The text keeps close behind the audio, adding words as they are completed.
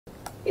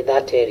in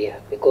that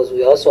area, because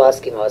we're also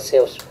asking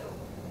ourselves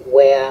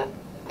where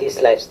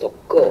these livestock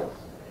go.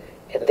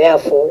 And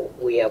therefore,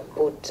 we have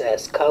put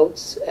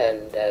scouts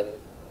and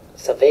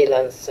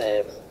surveillance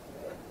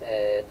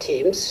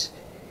teams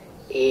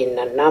in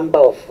a number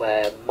of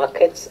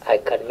markets. I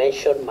can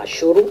mention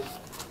Mashuru,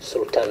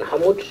 Sultan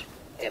Hamud,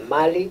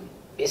 Emali,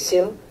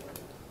 Bisil,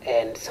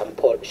 and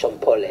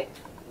Shompole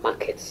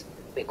markets,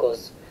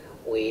 because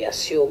we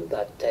assume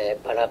that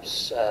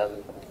perhaps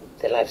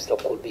the livestock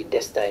could be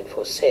destined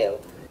for sale.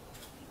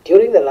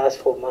 During the last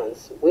 4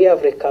 months, we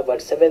have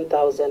recovered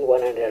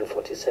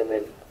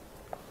 7,147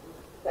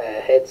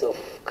 heads of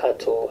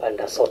cattle and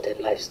assorted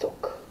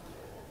livestock,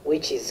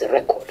 which is a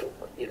record.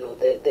 You know,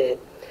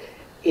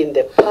 in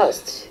the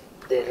past,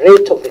 the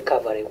rate of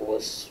recovery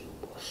was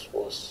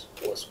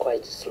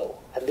quite slow,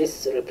 and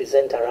this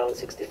represents around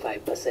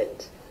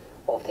 65%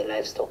 of the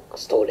livestock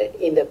stolen.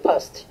 In the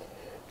past,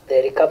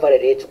 the recovery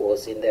rate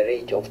was in the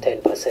range of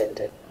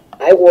 10%.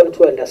 I want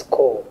to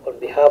underscore on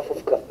behalf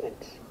of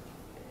government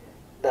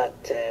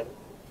that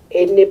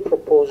any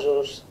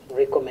proposals,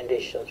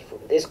 recommendations from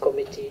this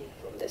committee,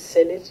 from the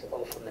Senate,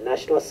 or from the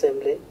National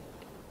Assembly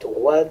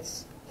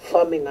towards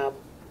firming up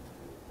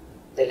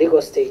the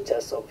legal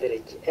status of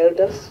village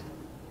elders,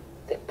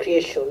 the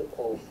creation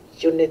of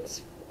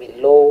units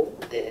below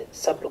the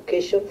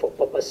sublocation for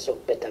purposes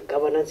of better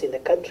governance in the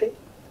country,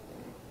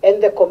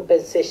 and the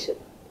compensation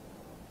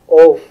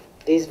of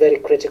these very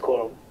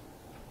critical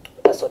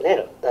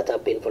personnel that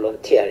have been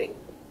volunteering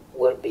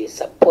will be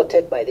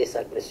supported by this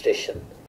administration.